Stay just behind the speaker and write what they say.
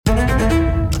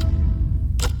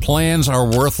Plans are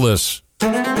worthless,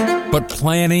 but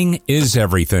planning is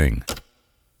everything.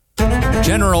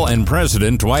 General and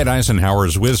President Dwight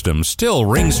Eisenhower's wisdom still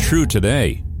rings true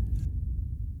today.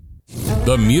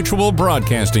 The Mutual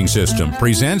Broadcasting System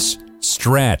presents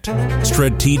STRAT,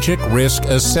 Strategic Risk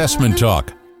Assessment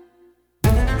Talk.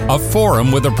 A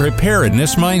forum with a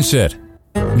preparedness mindset,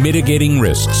 mitigating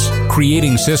risks,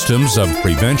 creating systems of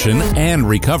prevention and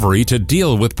recovery to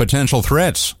deal with potential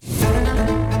threats,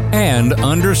 and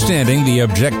understanding the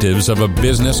objectives of a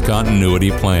business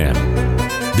continuity plan.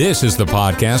 This is the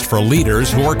podcast for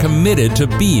leaders who are committed to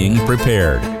being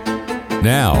prepared.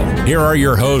 Now, here are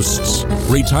your hosts,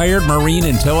 retired Marine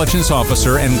Intelligence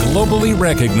Officer and globally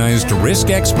recognized risk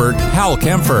expert Hal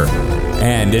Kempfer,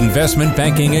 and investment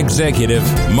banking executive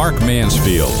Mark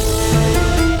Mansfield.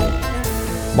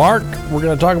 Mark, we're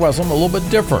going to talk about something a little bit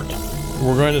different.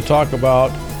 We're going to talk about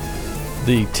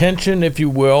the tension, if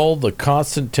you will, the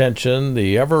constant tension,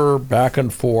 the ever back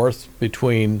and forth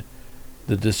between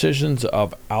the decisions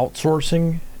of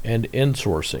outsourcing and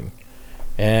insourcing.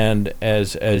 And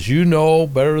as you know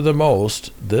better than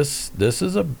most, this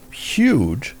is a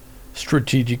huge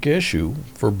strategic issue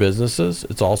for businesses.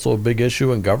 It's also a big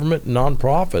issue in government and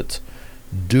nonprofits.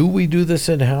 Do we do this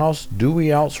in-house? Do we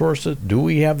outsource it? Do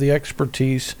we have the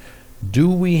expertise? Do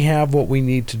we have what we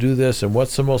need to do this? And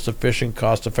what's the most efficient,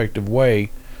 cost-effective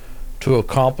way to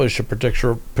accomplish a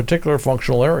particular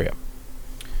functional area?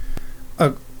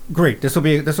 Great. This will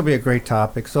be a great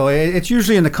topic. So it's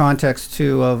usually in the context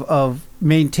too of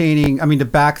maintaining. I mean, to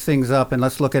back things up, and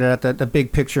let's look at it at the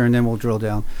big picture, and then we'll drill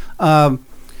down.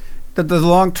 The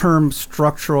long-term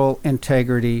structural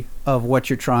integrity of what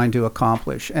you're trying to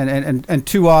accomplish, and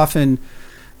too often,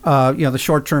 the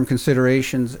short-term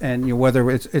considerations, and whether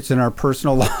it's in our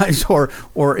personal lives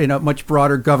or in a much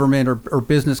broader government or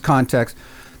business context,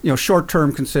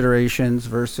 short-term considerations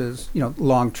versus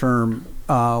long-term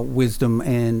wisdom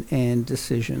and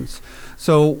decisions.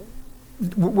 So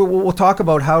we'll talk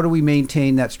about how do we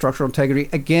maintain that structural integrity,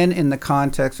 again in the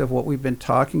context of what we've been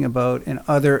talking about in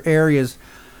other areas,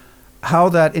 how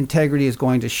that integrity is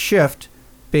going to shift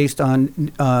based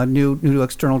on new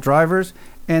external drivers,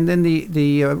 and then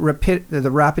the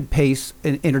rapid pace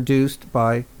introduced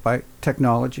by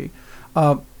technology.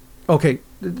 Okay,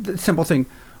 the simple thing: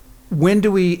 when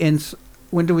do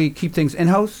we keep things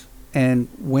in-house, and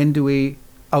when do we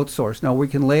outsource? Now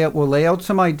we'll lay out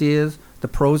some ideas, the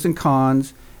pros and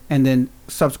cons, and then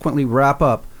subsequently wrap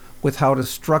up with how to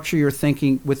structure your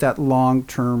thinking with that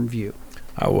long-term view.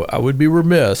 I would be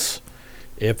remiss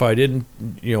if I didn't,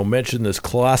 mention this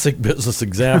classic business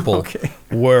example okay.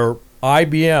 where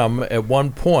IBM at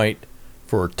one point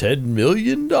for $10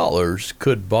 million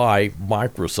could buy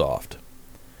Microsoft.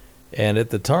 And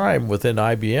at the time, within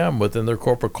IBM, within their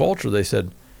corporate culture, they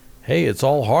said, hey, it's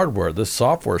all hardware. This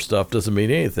software stuff doesn't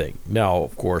mean anything. Now,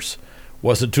 of course,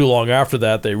 wasn't too long after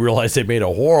that, they realized they made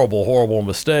a horrible, horrible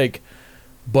mistake.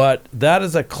 But that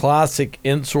is a classic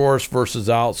insource versus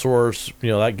outsource.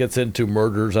 That gets into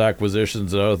mergers,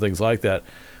 acquisitions, and other things like that.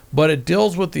 But it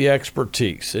deals with the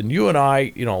expertise. And you and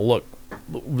I, look,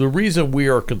 the reason we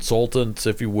are consultants,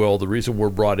 if you will, the reason we're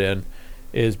brought in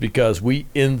is because we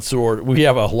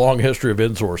have a long history of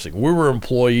insourcing. We were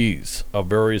employees of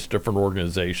various different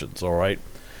organizations, all right?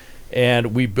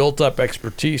 And we built up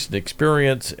expertise and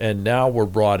experience, and now we're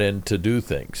brought in to do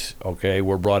things, okay?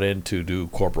 We're brought in to do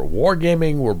corporate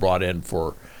wargaming. We're brought in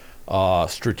for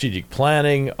strategic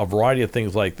planning, a variety of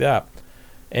things like that.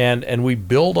 And we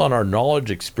build on our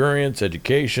knowledge, experience,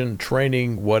 education,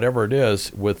 training, whatever it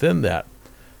is within that.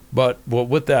 But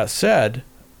with that said,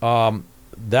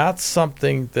 that's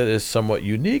something that is somewhat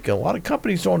unique. A lot of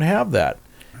companies don't have that.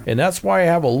 And that's why I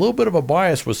have a little bit of a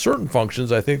bias with certain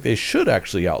functions. I think they should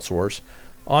actually outsource.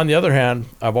 On the other hand,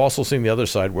 I've also seen the other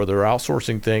side where they're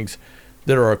outsourcing things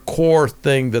that are a core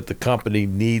thing that the company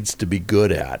needs to be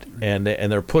good at. And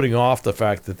they're putting off the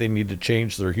fact that they need to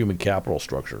change their human capital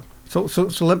structure. So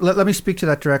let me speak to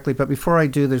that directly. But before I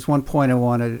do, there's one point I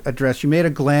want to address. You made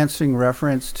a glancing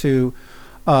reference to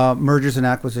mergers and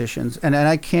acquisitions. And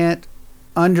I can't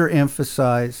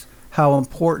underemphasize how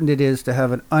important it is to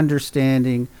have an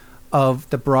understanding of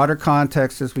the broader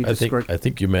context as we described. I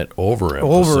think you meant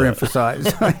overemphasize.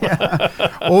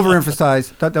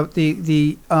 Overemphasize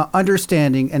the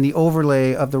understanding and the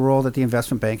overlay of the role that the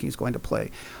investment banking is going to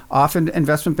play. Often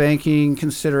investment banking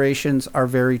considerations are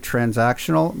very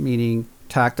transactional, meaning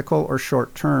tactical or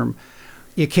short term.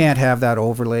 You can't have that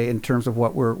overlay in terms of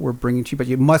what we're bringing to you, but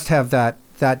you must have that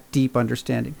deep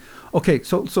understanding. Okay,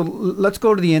 so let's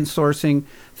go to the insourcing.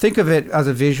 Think of it as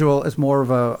a visual, as more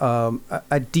of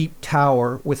a deep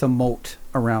tower with a moat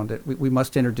around it. We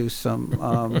must introduce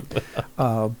some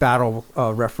battle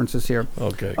references here.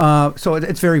 Okay. So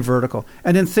it's very vertical.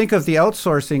 And then think of the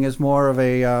outsourcing as more of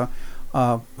a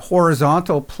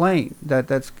horizontal plane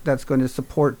that's going to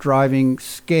support driving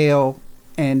scale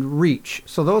and reach.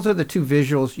 So those are the two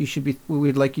visuals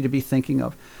we'd like you to be thinking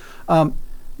of.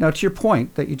 Now, to your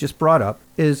point that you just brought up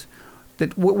is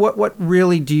that what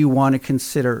really do you want to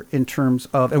consider in terms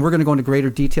of, and we're going to go into greater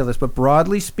detail this, but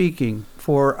broadly speaking,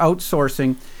 for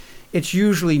outsourcing, it's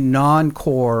usually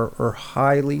non-core or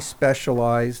highly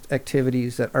specialized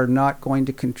activities that are not going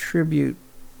to contribute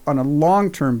on a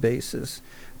long-term basis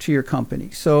to your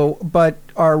company. So, but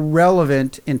are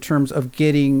relevant in terms of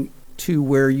getting to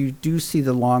where you do see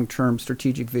the long-term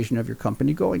strategic vision of your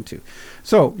company going to.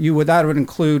 So that would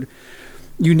include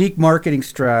unique marketing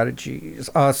strategies,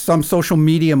 some social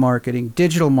media marketing,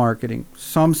 digital marketing,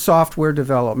 some software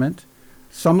development,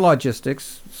 some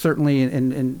logistics, certainly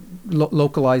in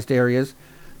localized areas,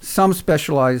 some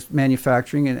specialized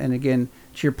manufacturing, and again,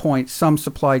 to your point, some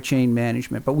supply chain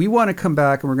management. But we want to come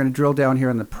back and we're going to drill down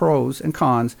here on the pros and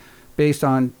cons based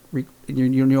on,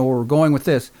 you know where we're going with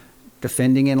this,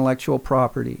 defending intellectual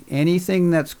property.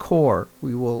 Anything that's core,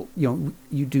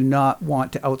 you do not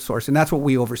want to outsource. And that's what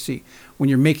we oversee. When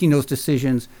you're making those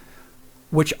decisions,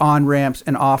 which on-ramps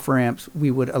and off-ramps we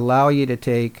would allow you to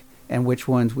take and which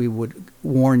ones we would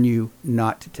warn you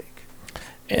not to take.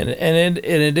 And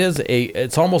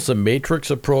it's almost a matrix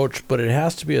approach, but it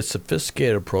has to be a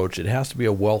sophisticated approach. It has to be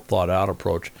a well thought out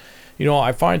approach. You know,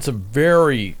 I find some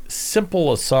very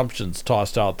simple assumptions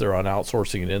tossed out there on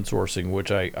outsourcing and insourcing,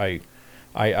 which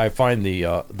I find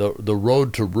the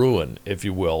road to ruin, if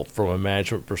you will, from a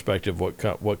management perspective.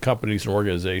 What companies and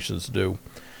organizations do.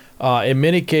 In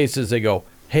many cases, they go,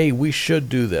 "Hey, we should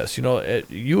do this." You know,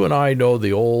 you and I know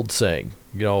the old saying.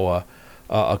 You know,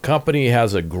 a company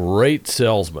has a great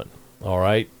salesman, all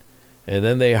right, and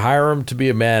then they hire him to be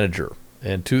a manager,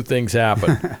 and two things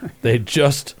happen. They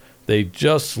just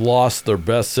lost their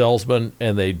best salesman,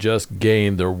 and they just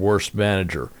gained their worst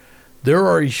manager. There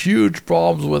are huge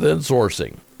problems with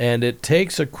insourcing, and it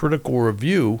takes a critical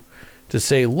review to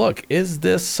say, look, is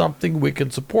this something we can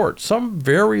support? Some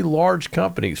very large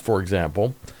companies, for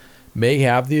example, may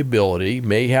have the ability,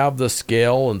 may have the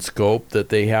scale and scope that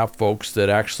they have folks that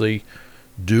actually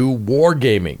do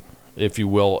wargaming, if you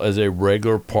will, as a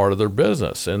regular part of their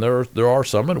business. And there are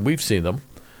some, and we've seen them,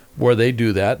 where they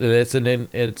do that, and it's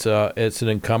an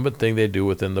incumbent thing they do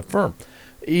within the firm.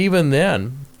 Even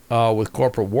then, with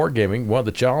corporate wargaming, one of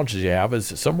the challenges you have is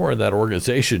somewhere in that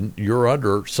organization, you're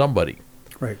under somebody.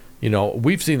 Right. You know,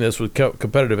 we've seen this with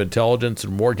competitive intelligence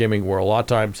and wargaming, where a lot of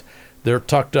times they're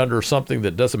tucked under something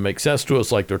that doesn't make sense to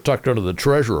us, like they're tucked under the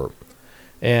treasurer.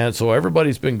 And so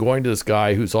everybody's been going to this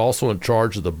guy who's also in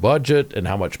charge of the budget and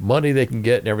how much money they can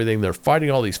get and everything. They're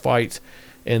fighting all these fights.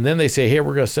 And then they say, hey,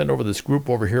 we're going to send over this group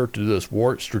over here to do this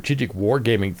strategic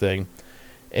wargaming thing.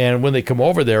 And when they come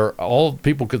over there, all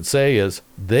people could say is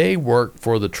they work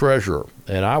for the treasurer.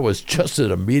 And I was just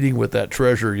at a meeting with that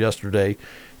treasurer yesterday,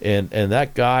 and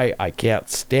that guy, I can't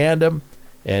stand him.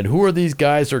 And who are these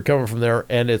guys that are coming from there?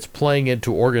 And it's playing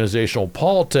into organizational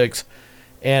politics.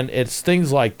 And it's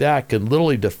things like that can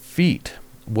literally defeat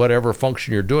whatever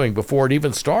function you're doing before it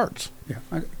even starts. Yeah,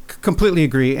 I completely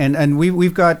agree. And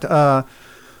we've got a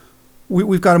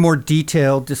more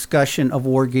detailed discussion of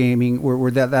wargaming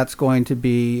where that's going to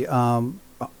be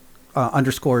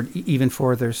underscored even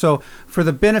further. So for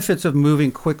the benefits of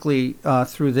moving quickly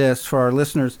through this for our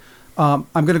listeners, I'm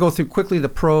going to go through quickly the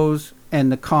pros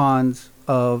and the cons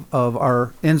of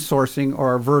our insourcing or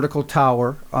our vertical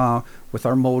tower with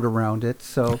our moat around it.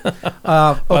 So,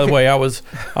 By the way, I was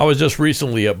just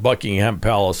recently at Buckingham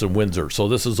Palace in Windsor, so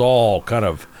this is all kind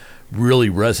of really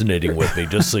resonating with me,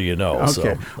 just so you know.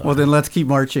 Okay. Well, then let's keep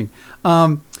marching.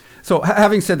 So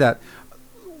having said that,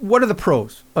 what are the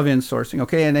pros of insourcing?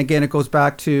 Okay, and again, it goes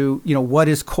back to, what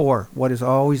is core? What is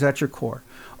always at your core?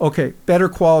 Okay, better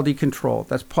quality control.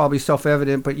 That's probably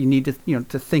self-evident, but you need to,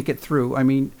 to think it through. I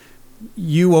mean,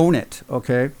 you own it.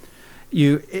 Okay,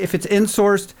 if it's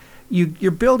insourced,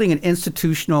 you're building an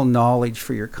institutional knowledge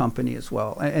for your company as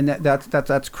well, and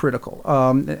that's critical.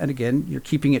 And again, you're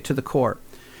keeping it to the core.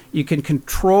 You can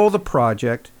control the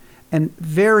project, and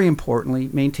very importantly,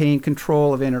 maintain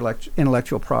control of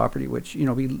intellectual property, which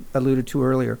we alluded to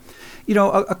earlier.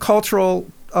 A cultural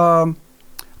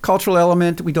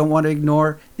element we don't want to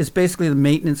ignore is basically the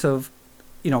maintenance of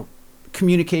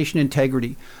communication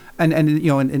integrity, and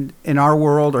in our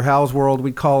world or Hal's world,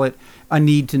 we'd call it a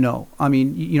need to know. I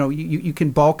mean, you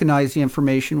can balkanize the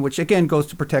information, which again goes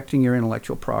to protecting your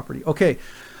intellectual property. Okay.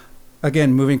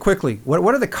 again, moving quickly,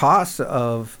 what are the costs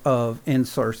of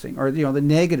insourcing, or the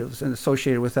negatives and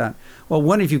associated with that? Well,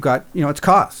 one, if you've got it's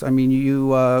costs. I mean,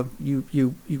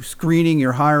 you screening,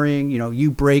 you're hiring,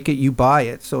 you break it, you buy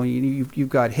it. So you've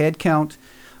got headcount,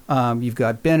 you've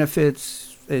got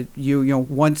benefits.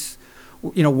 Once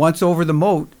over the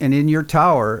moat and in your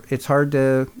tower, it's hard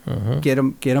to get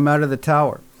them out of the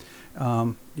tower.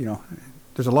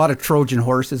 There's a lot of Trojan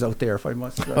horses out there, if I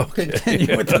must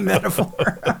continue with the metaphor.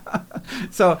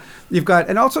 So you've got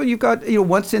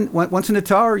once in the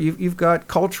tower, you've got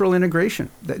cultural integration.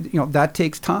 That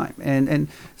takes time and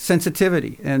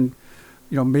sensitivity, and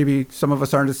maybe some of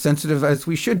us aren't as sensitive as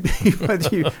we should be,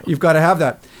 but you've got to have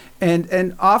that.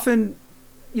 And often,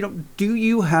 do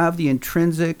you have the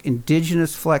intrinsic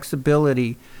indigenous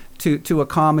flexibility to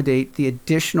accommodate the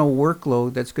additional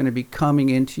workload that's going to be coming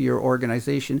into your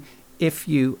organization if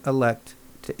you elect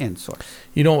to insource?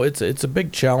 It's a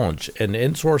big challenge, and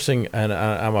insourcing, and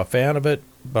I'm a fan of it,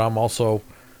 but I'm also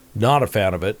not a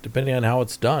fan of it, depending on how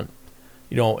it's done.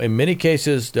 In many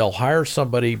cases, they'll hire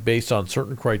somebody based on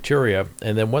certain criteria,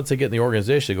 and then once they get in the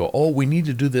organization, they go, oh, we need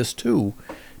to do this too,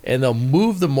 and they'll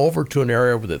move them over to an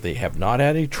area that they have not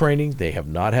had any training, they have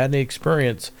not had any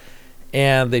experience,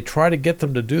 and they try to get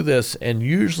them to do this, and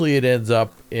usually it ends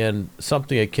up in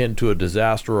something akin to a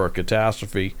disaster or a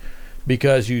catastrophe,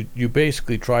 because you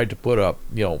basically tried to put a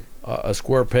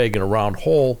square peg in a round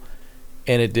hole,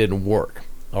 and it didn't work.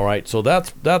 All right, so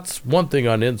that's one thing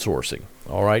on insourcing.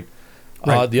 All right,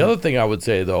 the other thing I would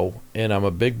say, though, and I'm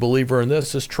a big believer in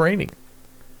this, is training.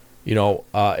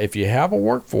 If you have a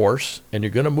workforce and you're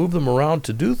going to move them around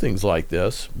to do things like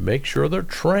this, make sure they're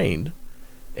trained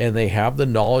and they have the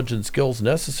knowledge and skills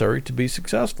necessary to be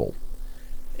successful.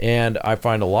 And I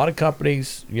find a lot of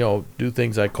companies, do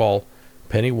things I call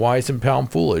penny wise and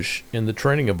pound foolish in the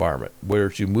training environment, where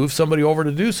if you move somebody over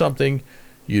to do something,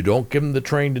 you don't give them the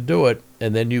training to do it,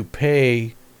 and then you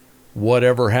pay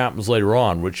whatever happens later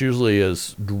on, which usually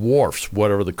dwarfs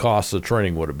whatever the cost of the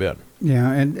training would have been.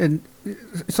 Yeah, and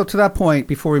so to that point,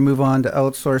 before we move on to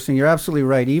outsourcing, you're absolutely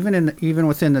right. Even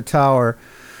within the tower,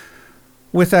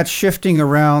 with that shifting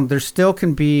around, there still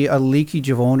can be a leakage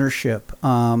of ownership.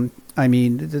 I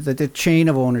mean, the chain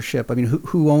of ownership. I mean,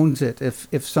 who owns it?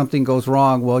 If something goes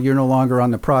wrong, well, you're no longer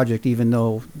on the project, even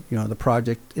though the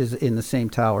project is in the same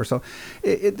tower. So,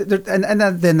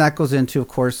 then that goes into, of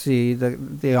course, the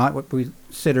what we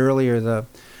said earlier,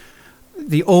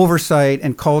 the oversight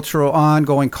and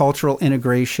ongoing cultural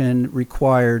integration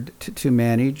required to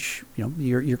manage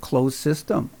your closed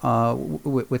system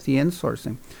with the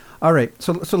insourcing. All right,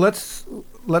 so let's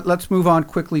move on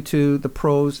quickly to the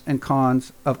pros and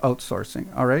cons of outsourcing.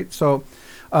 All right, so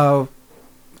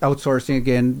outsourcing,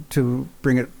 again, to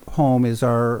bring it home, is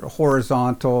our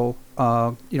horizontal.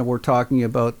 We're talking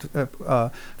about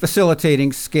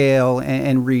facilitating scale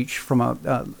and reach from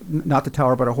not the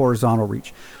tower, but a horizontal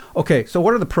reach. Okay, so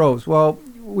what are the pros? Well,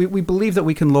 we believe that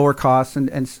we can lower costs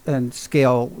and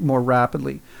scale more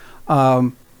rapidly.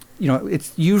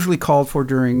 It's usually called for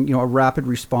during a rapid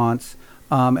response,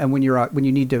 and when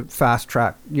you need to fast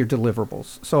track your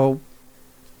deliverables. So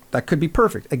that could be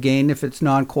perfect. Again, if it's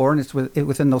non-core and it's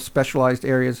within those specialized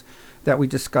areas that we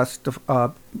discussed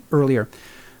earlier.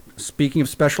 Speaking of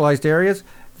specialized areas,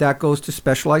 that goes to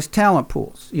specialized talent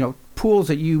pools. Pools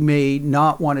that you may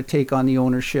not want to take on the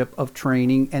ownership of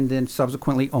training and then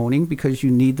subsequently owning, because you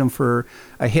need them for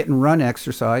a hit and run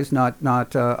exercise,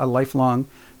 not a lifelong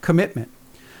commitment.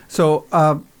 So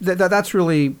that's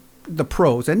really the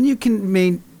pros, and you can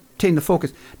maintain the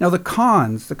focus. Now the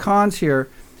cons here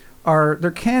are,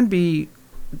 there can be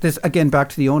this, again, back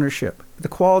to the ownership, the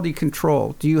quality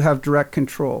control. Do you have direct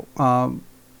control?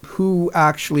 Who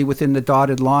actually within the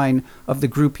dotted line of the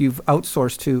group you've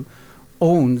outsourced to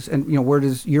owns, and where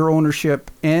does your ownership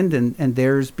end and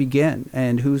theirs begin,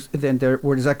 and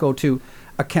where does that go to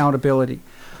accountability?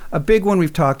 A big one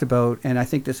we've talked about, and I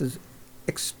think this is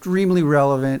extremely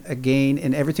relevant, again,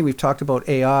 in everything we've talked about,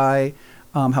 AI,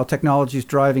 how technology is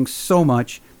driving so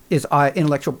much, is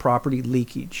intellectual property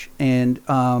leakage, and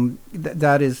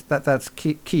that's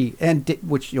key, and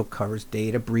which covers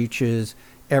data breaches,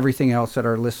 everything else that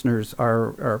our listeners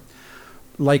are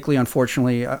likely,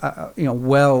 unfortunately,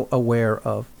 well aware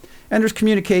of. And there's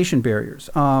communication barriers.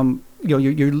 You're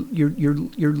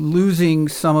losing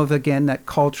some of, again, that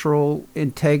cultural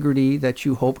integrity that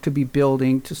you hope to be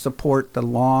building to support the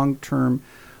long-term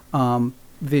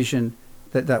vision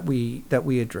that we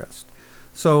addressed.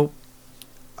 So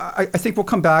I think we'll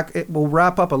come back. We'll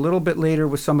wrap up a little bit later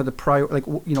with some of the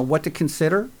what to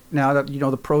consider now that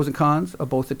the pros and cons of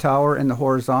both the tower and the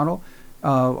horizontal.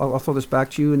 I'll throw this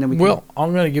back to you, and then we Well,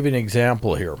 I'm going to give you an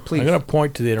example here. Please. I'm going to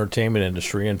point to the entertainment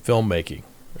industry and filmmaking,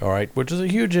 all right, which is a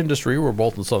huge industry. We're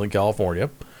both in Southern California,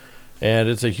 and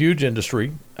it's a huge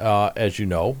industry, as you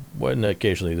know, when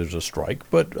occasionally there's a strike.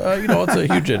 But, it's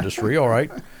a huge industry, all right.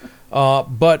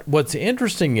 But what's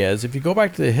interesting is, if you go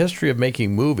back to the history of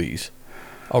making movies,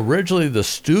 originally the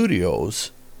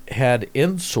studios had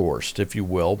insourced, if you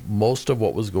will, most of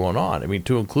what was going on. I mean,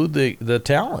 to include the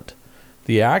talent.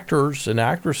 The actors and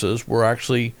actresses were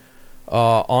actually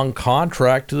on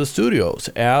contract to the studios,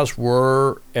 as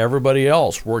were everybody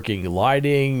else working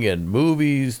lighting and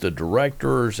movies, the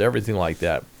directors, everything like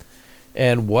that.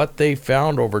 And what they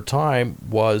found over time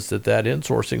was that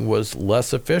insourcing was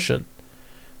less efficient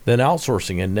than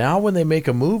outsourcing. And now when they make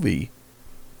a movie,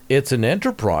 it's an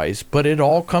enterprise, but it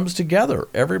all comes together.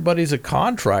 Everybody's a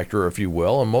contractor, if you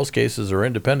will. In most cases, they're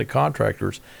independent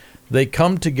contractors. They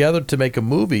come together to make a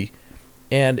movie.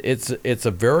 And it's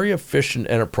a very efficient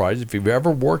enterprise. If you've ever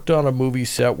worked on a movie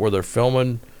set where they're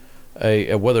filming,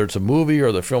 whether it's a movie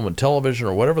or they're filming television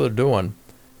or whatever they're doing,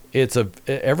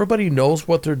 everybody knows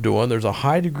what they're doing. There's a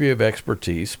high degree of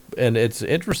expertise, and it's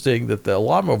interesting that a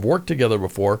lot of them have worked together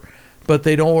before, but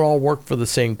they don't all work for the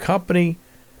same company.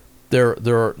 It's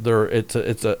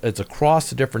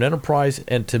across a different enterprise,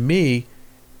 and to me,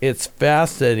 it's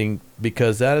fascinating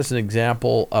because that is an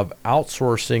example of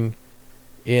outsourcing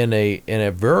in a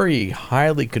very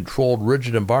highly controlled,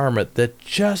 rigid environment that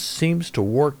just seems to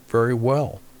work very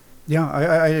well. Yeah,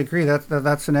 I agree.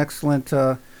 That's an excellent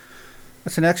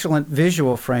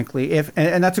visual, frankly.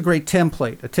 And that's a great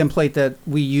template, a template that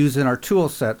we use in our tool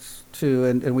sets too,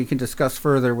 and we can discuss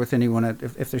further with anyone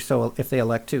if they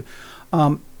elect to.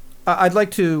 I'd like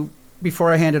to,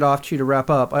 before I hand it off to you to wrap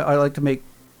up, I'd like to make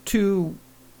 2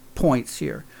 points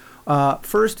here.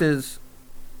 First is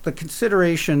the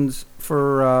considerations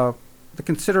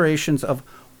of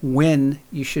when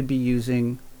you should be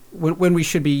using, when we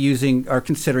should be using or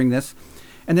considering this.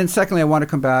 And then secondly, I want to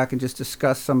come back and just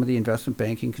discuss some of the investment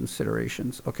banking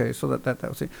considerations. Okay, so that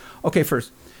was it. Okay,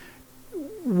 first,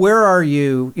 where are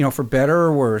you, for better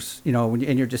or worse,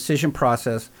 in your decision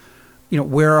process,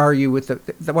 where are you with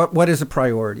what is a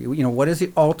priority? What is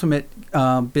the ultimate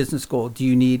business goal? Do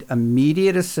you need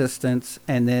immediate assistance,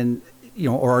 and then,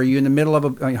 or are you in the middle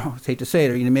of I hate to say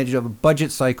it, are you in the middle of a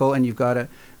budget cycle and you've got to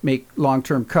make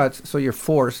long-term cuts, so you're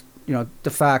forced, de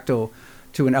facto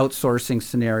to an outsourcing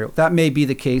scenario? That may be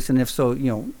the case, and if so,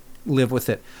 live with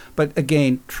it. But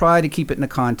again, try to keep it in the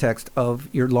context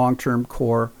of your long-term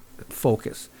core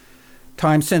focus.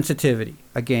 Time sensitivity,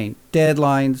 again,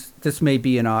 deadlines, this may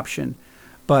be an option.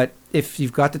 But if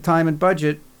you've got the time and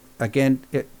budget, again,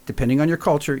 depending on your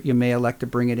culture, you may elect to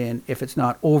bring it in if it's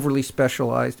not overly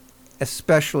specialized,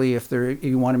 especially if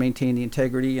you want to maintain the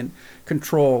integrity and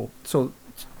control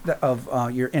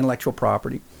of your intellectual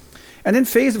property. And then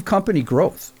phase of company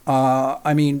growth.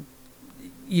 Obviously,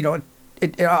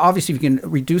 if you can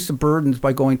reduce the burdens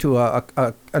by going to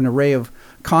an array of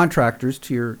contractors,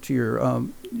 to your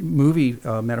movie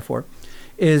metaphor,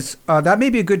 that may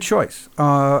be a good choice.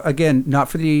 Again, not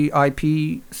for the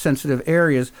IP sensitive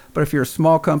areas, but if you're a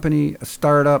small company, a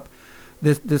startup,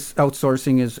 this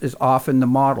outsourcing is often the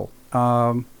model,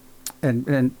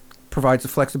 and provides the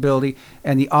flexibility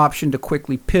and the option to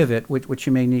quickly pivot, which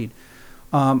you may need.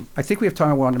 I think we have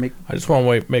time. I just want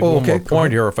to make one more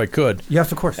point here, if I could.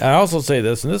 Yes, of course. And I also say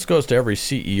this, and this goes to every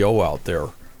CEO out there,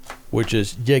 which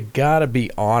is you got to be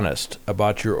honest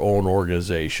about your own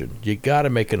organization. You got to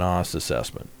make an honest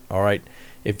assessment, all right?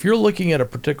 If you're looking at a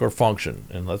particular function,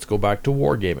 and let's go back to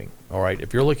wargaming, all right?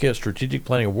 If you're looking at strategic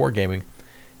planning of wargaming,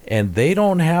 and they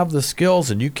don't have the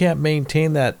skills, and you can't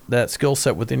maintain that skill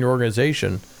set within your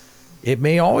organization, it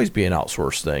may always be an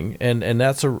outsourced thing, and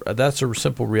that's a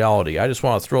simple reality. I just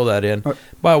want to throw that in.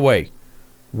 By the way,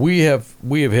 we have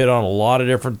hit on a lot of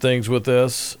different things with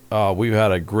this. We've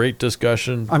had a great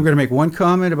discussion. I'm going to make one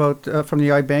comment about from the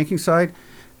iBanking side.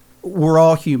 We're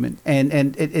all human, and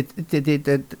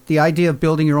the idea of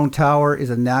building your own tower is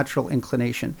a natural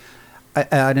inclination.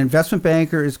 An investment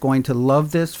banker is going to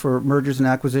love this for mergers and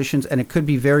acquisitions, and it could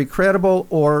be very credible,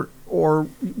 or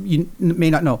you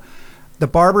may not know. The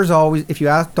barber's always,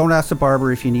 don't ask the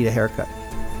barber if you need a haircut.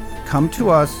 Come to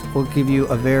us, we'll give you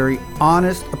a very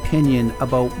honest opinion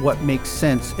about what makes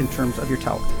sense in terms of your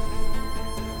tower.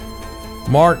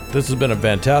 Mark, this has been a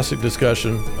fantastic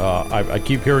discussion. I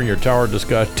keep hearing your tower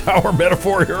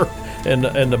metaphor here and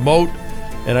the moat.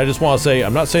 And I just want to say,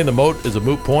 I'm not saying the moat is a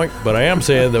moot point, but I am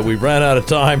saying that we ran out of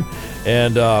time,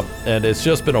 and it's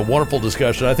just been a wonderful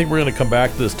discussion. I think we're going to come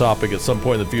back to this topic at some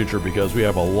point in the future because we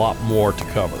have a lot more to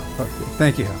cover. Okay.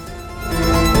 Thank you, Hal.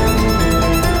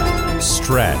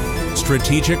 STRAT,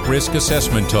 Strategic Risk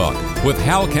Assessment Talk with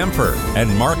Hal Kempfer and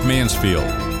Mark Mansfield.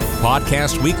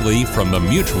 Podcast weekly from the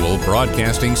Mutual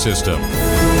Broadcasting System.